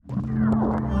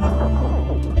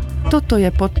Toto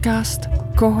je podcast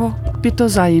Koho by to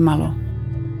zajímalo.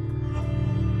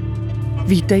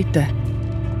 Vítejte.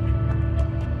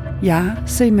 Já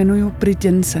se jmenuji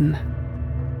Před.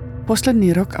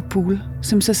 Poslední rok a půl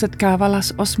jsem se setkávala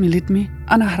s 8 lidmi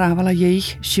a nahrávala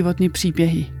jejich životní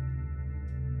příběhy.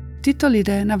 Tyto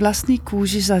lidé na vlastní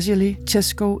kůži zažili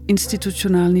českou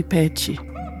institucionální péči.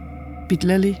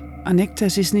 Bydleli a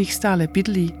někteří z nich stále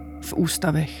bydlí v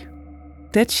ústavech.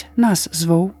 Teď nás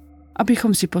zvou,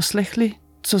 abychom si poslechli,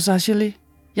 co zažili,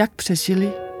 jak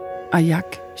přežili a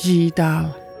jak žijí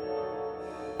dál.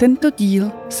 Tento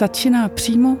díl začíná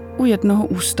přímo u jednoho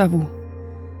ústavu.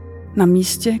 Na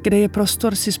místě, kde je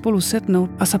prostor si spolu sednout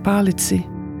a zapálit si,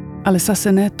 ale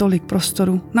zase ne tolik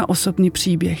prostoru na osobní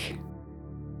příběh.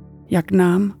 Jak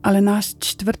nám ale náš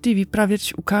čtvrtý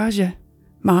vypravěč ukáže,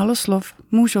 málo slov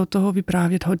můžou toho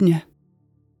vyprávět hodně.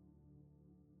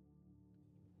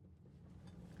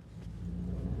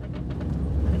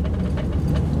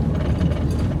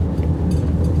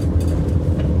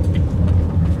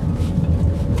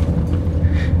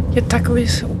 Je takový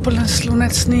úplně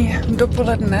slunečný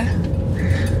dopoledne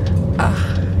a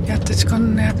já teď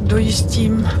nějak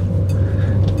dojíždím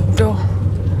do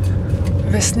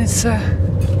vesnice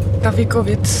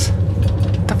Davikovice.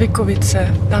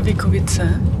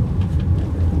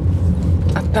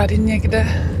 A tady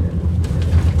někde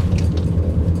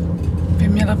by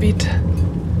měla být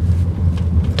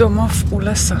domov u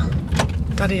lesa.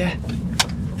 Tady je.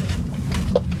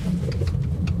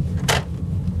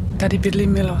 Tady bydlí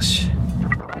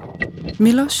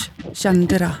Miloš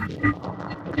Šandera.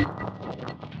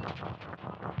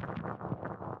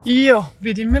 Jo,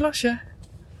 vidím Miloše.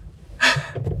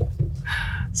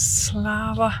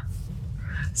 Sláva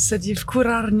sedí v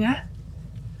kurárně.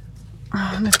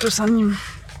 Hned tu za ním.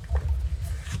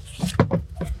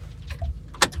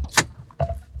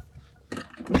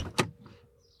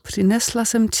 Přinesla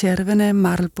jsem červené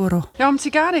Marlboro. Já mám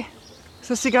cigáry.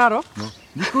 Chce cigáro? No,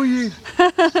 děkuji.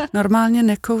 Normálně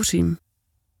nekouřím.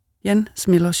 Jen s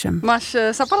Milošem. Máš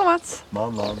zapalovac?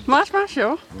 Mám. Máš,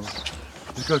 jo? No.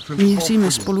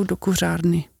 Míříme spolu do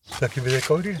kuřárny. Taky bude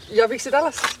kouřit? Já bych si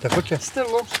dala. Tak pojďte.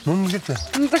 Stylu. No, můžete.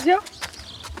 No tak jo.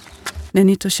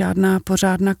 Není to žádná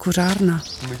pořádná kuřárna,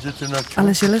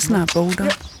 ale železná bouda,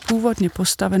 původně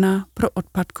postavená pro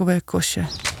odpadkové koše.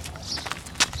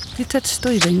 Ty teď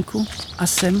stojí venku a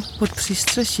sem pod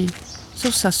přístřeší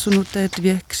jsou zasunuté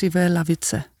 2 křivé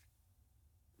lavice.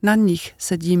 Na nich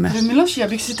sedíme. Miloši,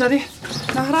 abych si tady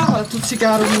nahrávala tu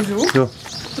cigáru, můžu? Jo.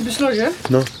 To by šlo, že?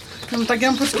 No. No tak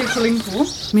já počkej chvilinku.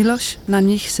 Miloš na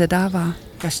nich sedává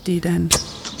každý den.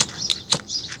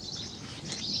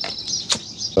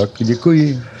 Tak,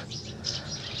 děkuji.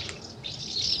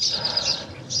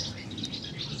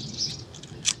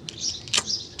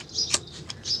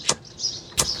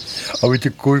 A víte,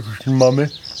 kolik už máme?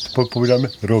 Povídáme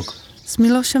rok. S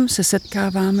Milošem se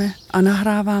setkáváme a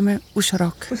nahráváme už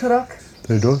rok. Už rok?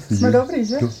 To je dost. Jsme dobrý,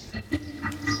 že?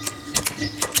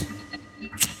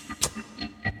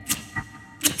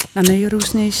 Na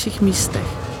nejrůznějších místech.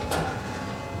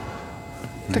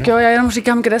 Tak jo, já jenom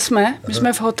říkám, kde jsme. My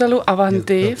jsme v hotelu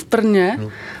Avanti v Brně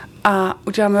a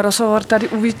uděláme rozhovor tady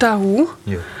u výtahu.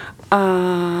 A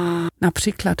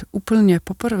například úplně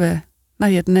poprvé na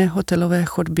jedné hotelové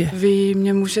chodbě. Vy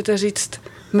mě můžete říct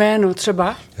jméno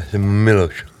třeba? Já jsem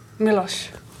Miloš.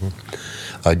 Miloš.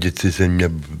 A dětství jsem měl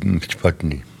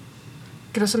špatný.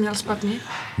 Kdo jsem měl špatný?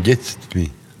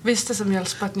 Dětství. Vy jste se měl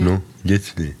špatný? No,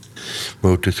 dětství.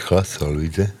 Můj otec chlastal,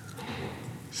 víte?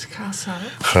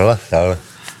 Chlastal.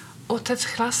 Otec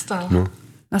chlastal? No.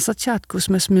 Na začátku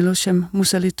jsme s Milošem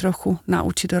museli trochu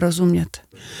naučit rozumět.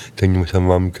 Tak jsem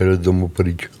mamka do domu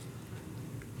pryč.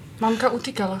 Mamka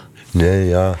utíkala? Ne,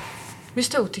 já. Vy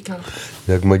jste utíkal?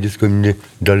 Jak moje děcko mě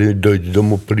dali do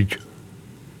domu pryč.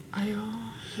 A jo,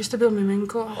 vy jste byl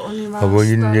miminko a oni vás A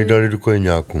oni mě dali do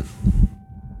kojeňáku.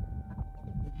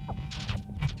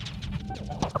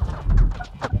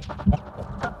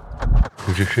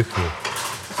 Takže všechno.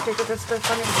 Počkejte, teď jste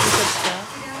paní učitelské.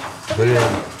 Dobrý.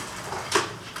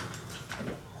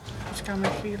 Počkáme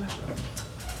chvíli.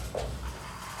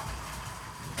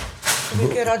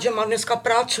 Bych je rád, že má dneska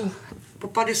prácu. Po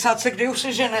 50 kdy už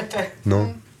se ženete.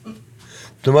 No.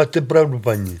 To máte pravdu,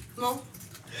 paní. No.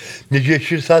 Než je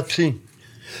 63.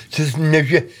 Než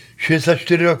je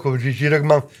 64 rokov, když tak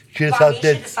mám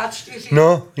 65. 64.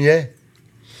 No, je.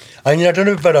 Ani na to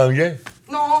nevypadám, že?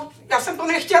 No, já jsem to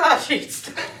nechtěla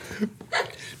říct.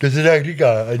 To se tak říká,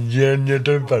 ani na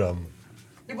to nevypadám.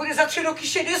 Kdy bude za 3 roky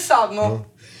 60, no.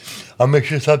 A mě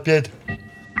 65.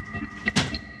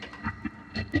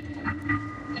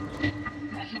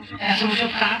 Já se můžu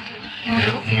ptát?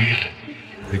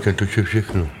 Říká, to je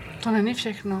všechno. To není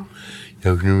všechno.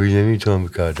 Já už nevím, co mám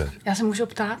vykládat. Já se můžu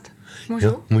ptát? Můžu?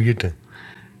 Jo, můžete.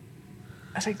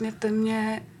 Řekněte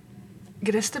mě,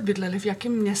 kde jste bydleli, v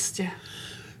jakém městě?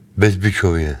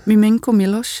 Bezbyčově. Miminko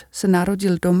Miloš se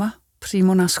narodil doma,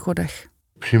 přímo na schodech.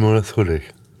 Přímo na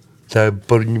schodech. Ta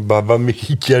porodní bába mi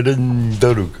chytila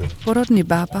do ruk. Porodní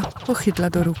bába ho chytla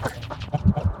do ruk.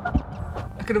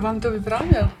 A kdo vám to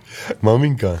vyprávěl?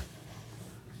 Maminka.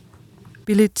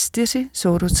 Byli 4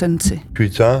 sourozenci.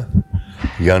 Švica,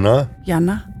 Jana,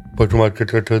 potom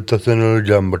Markéta se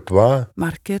narodila mrtvá,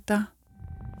 Markéta,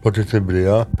 potom se byli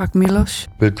já, pak Miloš,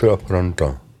 Petr a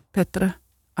Franta. Petr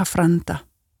a Franta.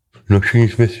 No všichni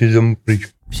jsme si z domu pryč.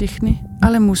 Všichni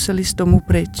ale museli z domu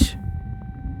pryč.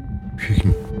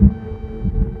 Všichni.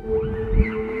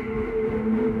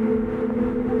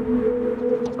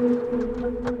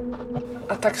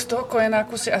 A tak z toho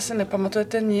kojenáku si asi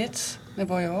nepamatujete nic,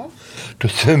 nebo jo?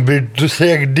 To se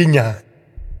jak dyňa.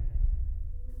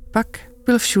 Pak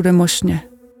byl všude možně.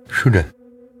 Všude.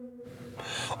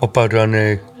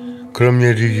 Opadanek,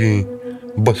 Kroměříži,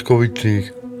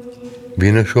 Boskovicích,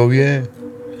 Vinošově,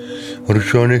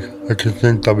 Hrušovných a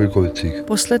Četlen Tavíkovicích.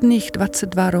 Posledních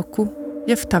 22 roku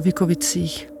je v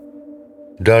Tavíkovicích.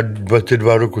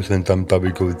 22 roku jsem tam v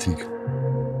Tavíkovicích.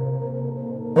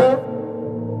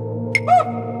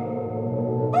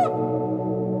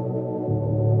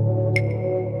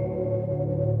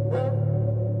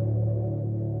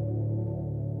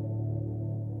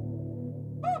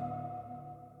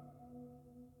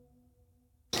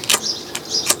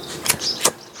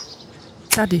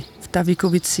 Tady v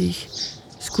Tavíkovicích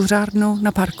s kuřárnou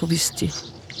na parkovišti.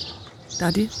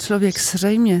 Tady člověk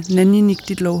zřejmě není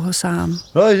nikdy dlouho sám.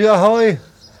 No, ahoj.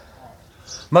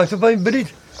 Máš to pan Brit?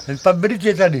 Pan Brit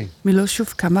je tady.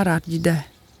 Milošův kamarád jde.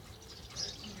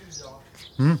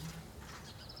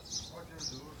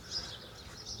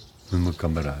 Můj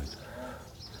kamarád.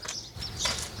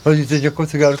 Hodíte nějakou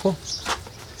cigárku?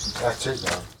 Já chci,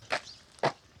 no.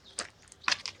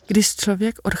 Když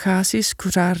člověk odchází z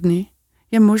kuřárny,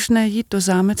 je možné jít do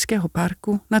zámeckého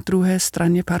parku na druhé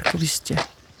straně parkoviště.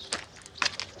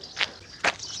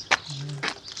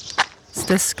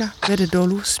 Stezka vede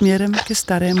dolů směrem ke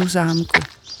starému zámku.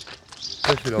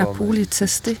 Na půli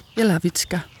cesty je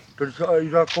lavička. To se aj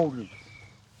zakoudit.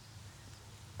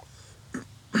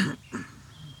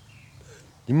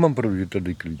 Nemám pravdu, že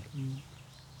tady klid.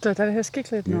 To je tady hezký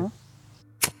klid, no.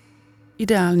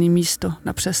 Ideální místo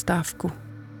na přestávku.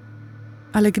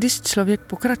 Ale když člověk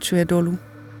pokračuje dolů,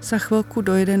 za chvilku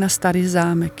dojde na starý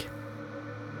zámek.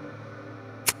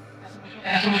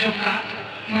 Já to můžu brát?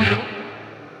 Můžu?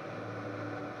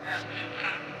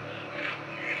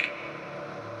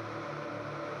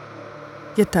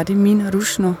 Je tady míň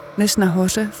rušno než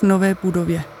nahoře v nové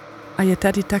budově. A je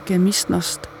tady také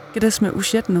místnost, kde jsme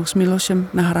už jednou s Milošem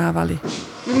nahrávali.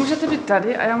 Vy můžete být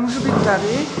tady a já můžu být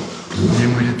tady. Vy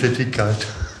můžete týkat.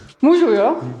 Můžu,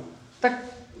 jo? Tak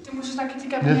ty můžeš taky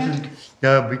týkat mě.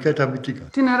 Já vykat a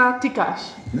vytýkat. Ty nerád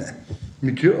týkáš. Ne.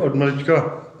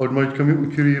 Od malička mi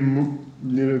učili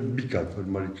vykat od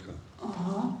malička.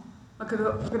 Aha. A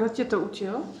kdo tě to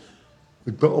učil?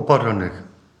 To Opařanech.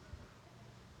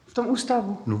 V tom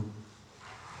ústavu? No.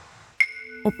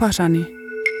 Opařany.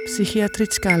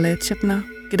 Psychiatrická léčebna,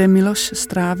 kde Miloš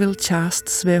strávil část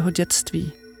svého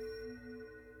dětství.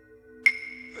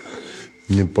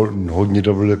 Mě hodně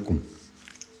dal léku.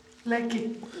 Léky.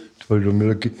 Tvoje domy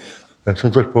léky. Já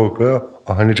jsem to spolkl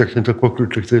a hned tak jsem to spolkl,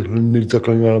 tak se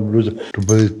zaklonila na bluze. To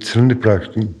byly silné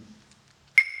prášky.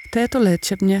 V této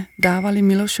léčebně dávali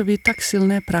Milošovi tak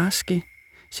silné prášky,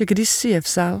 že když si je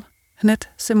vzal, hned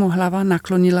se mu hlava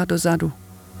naklonila dozadu.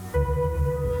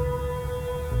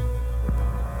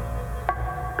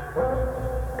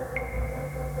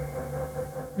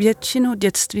 Většinu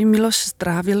dětství Miloš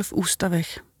strávil v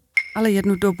ústavech, ale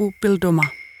jednu dobu byl doma.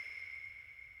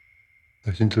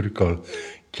 Já jsem to říkal,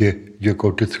 jako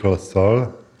otec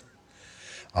chlastal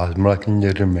a zmlátil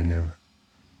mě řemenem.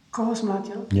 Koho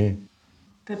zmlátil? Mě,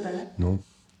 Tebe. no.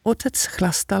 Otec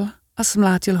chlastal a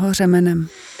zmlátil ho řemenem.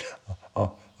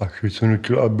 A švicu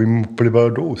nutil, aby mu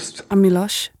plival do úst. A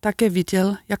Miloš také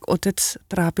viděl, jak otec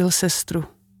trápil sestru.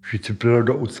 Švici plival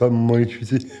do úst a moje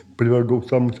švici plival do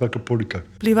úst a musela to polikat.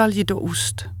 Plival jí do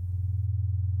úst.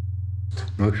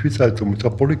 No švice to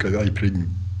musela polikat aj před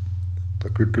ním.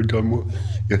 Takhle to dělal mu,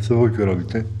 jak se ožral,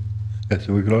 víte? Jak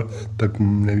se ožral, tak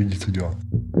nevidí, co dělá.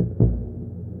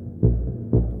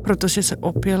 Protože se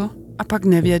opil a pak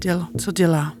nevěděl, co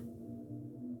dělá.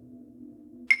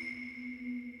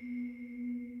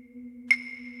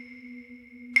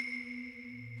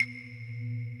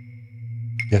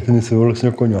 Já jsem si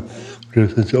vlastně koně, protože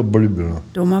jsem si oblíbil.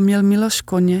 Doma měl Miloš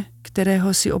koně,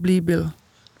 kterého si oblíbil.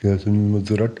 Já jsem měl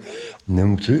moc rád.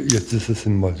 Nemusí, jestli se s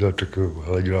ním mazil, tak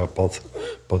hleděla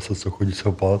pás, co chodí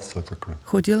se pást a takhle.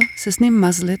 Chodil se s ním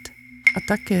mazlit a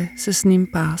také se s ním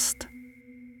pást.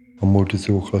 A můj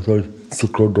si ochlatal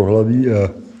cyklo do hlavy a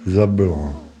zabil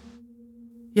ho.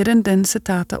 Jeden den se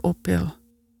táta opil.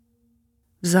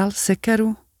 Vzal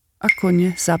sekeru a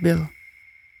koně zabil.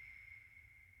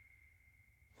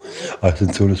 A já jsem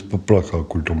celou noc poplakal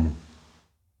kvůli tomu.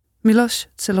 Miloš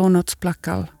celou noc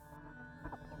plakal.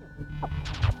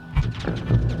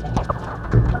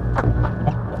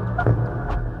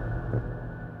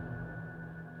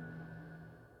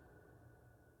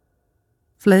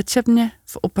 V léčebně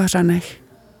v Opařanech.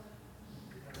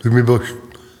 Tak mi bylo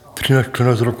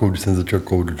 13-14 rokov, když jsem začal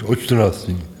kouřit. Od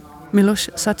 14.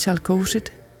 Miloš začal kouřit,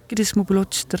 když mu bylo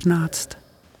 14.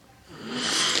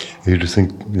 Když jsem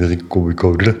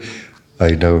kouřil a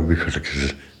jednou vyšel, tak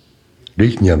se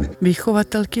dýchněmi.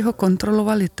 Výchovatelky ho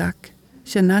kontrolovali tak,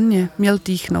 že na ně měl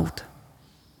dýchnout.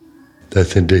 Tak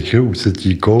jsem dechl,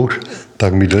 ucítí kouř,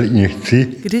 tak mi dali injekci.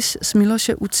 Když z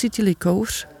Miloše ucítili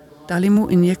kouř, dali mu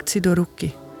injekci do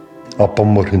ruky.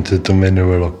 Apomorfin se to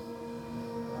jmenovalo.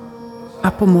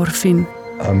 Apomorfin.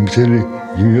 A mysleli,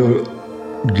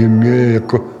 že mě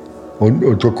jako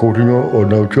on to kouření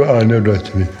odnaučil a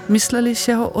neodnaučil. Mysleli,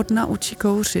 že ho odnaučí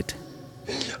kouřit.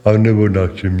 A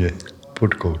neodnaučil mě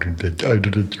pod kouřím teď, až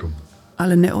do teďkom.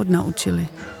 Ale neodnaučili.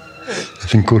 Já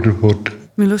jsem kouřil furt.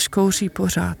 Miloš kouří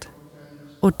pořád.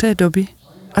 Od té doby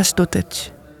až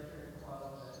doteď.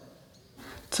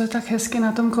 Co je tak hezky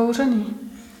na tom kouření?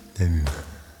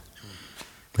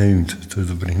 Nevím, co to je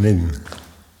dobrý, nevím.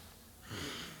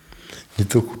 Je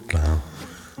to chutná.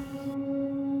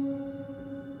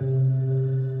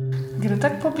 Kde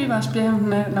tak pobýváš během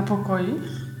dne na pokoji?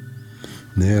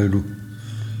 Ne, já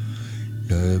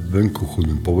venku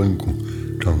chodím, po venku,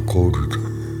 tam kouřit.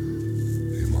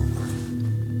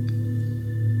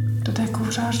 To je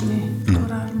kouřárny.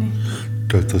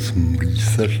 To smrdí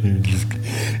strašně vždycky.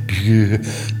 Když je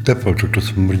teplo, to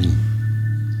smrdí.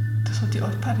 To jsou ty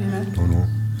odpady, ne? No.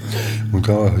 On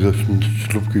tam začne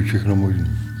slupky všechno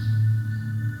možný.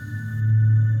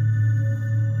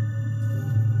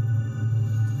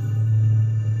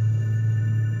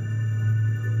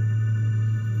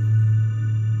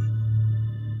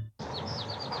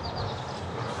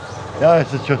 Já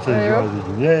se často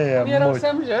dělám. Věděl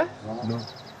jsem, že? No.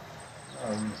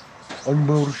 Oni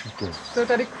budou rušit to. To je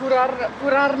tady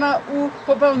kurárna u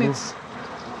popelnic.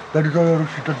 No. Tady to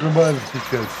rušit, to bude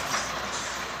vysvětlit.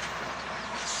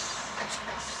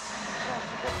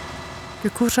 Ke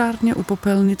kuřárně u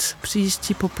popelnic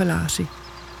přijíždí popeláři.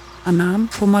 A nám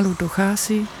pomalu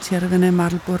dochází červené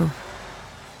Marlboro.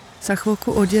 Za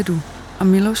chvilku odjedu a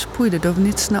Miloš půjde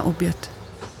dovnitř na oběd.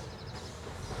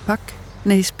 Pak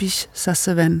nejspíš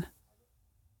zase ven.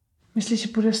 Myslíš, že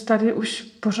budeš tady už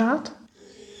pořád?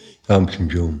 Já myslím,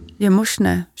 že jo. Je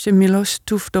možné, že Miloš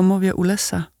tu v domově u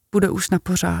lesa bude už na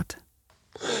pořád.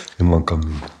 Nemám kam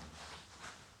jít.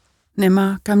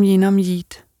 Nemá kam jinam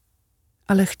jít,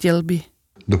 ale chtěl by.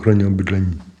 Do chráněného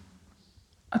bydlení.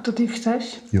 A to ty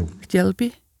chceš? Jo. Chtěl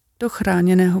by do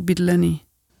chráněného bydlení.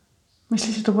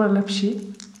 Myslíš, že to bude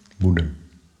lepší? Bude.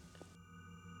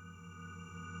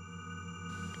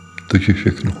 To je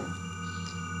všechno.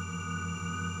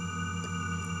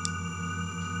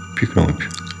 Všechno lepší.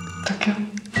 Tak jo.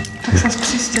 Tak zas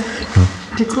příště. No.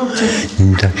 Děkuju ti.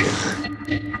 Není tak.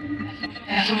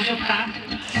 Já to můžu brát.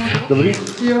 Dobrý?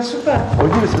 Jo, super.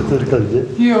 Hodně se to říkat, že?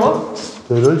 Jo.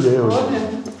 To je hodně, jo. Hodně.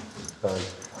 Tak.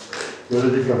 Jo,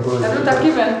 teďka pojď. Já jdu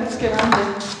taky ven, hezky vám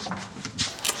jde.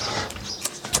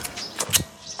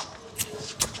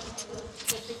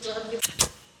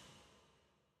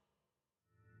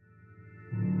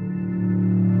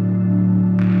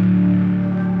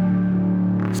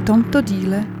 V tomto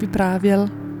díle vyprávěl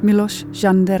Miloš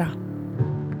Šandera.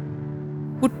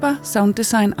 Hudba, sound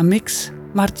design a mix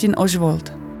Martin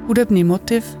Ožvold. Hudební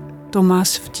motiv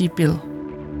Tomáš Vtípil.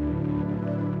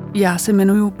 Já se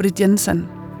jmenuji Brit Jensen.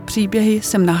 Příběhy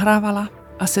jsem nahrávala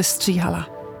a sestříhala.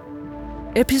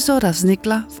 Epizoda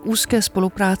vznikla v úzké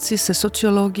spolupráci se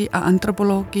sociology a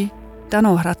antropology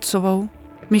Danou Hradcovou,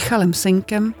 Michalem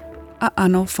Senkem a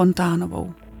Anou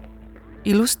Fontánovou.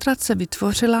 Ilustrace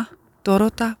vytvořila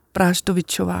Dorota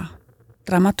Práždovičová.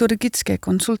 Dramaturgické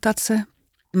konsultace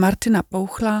Martina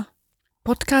Pouchla.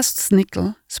 Podcast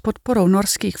vznikl s podporou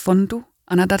norských fondů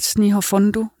a nadačního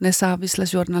fondu nezávislé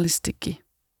žurnalistiky.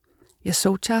 Je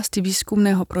součástí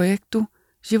výzkumného projektu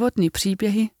Životní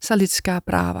příběhy za lidská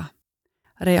práva,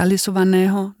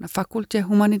 realizovaného na Fakultě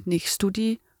humanitních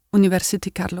studií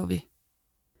Univerzity Karlovy.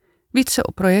 Více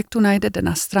o projektu najdete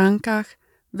na stránkách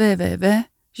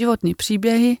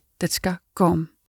www.životnipříběhy.com.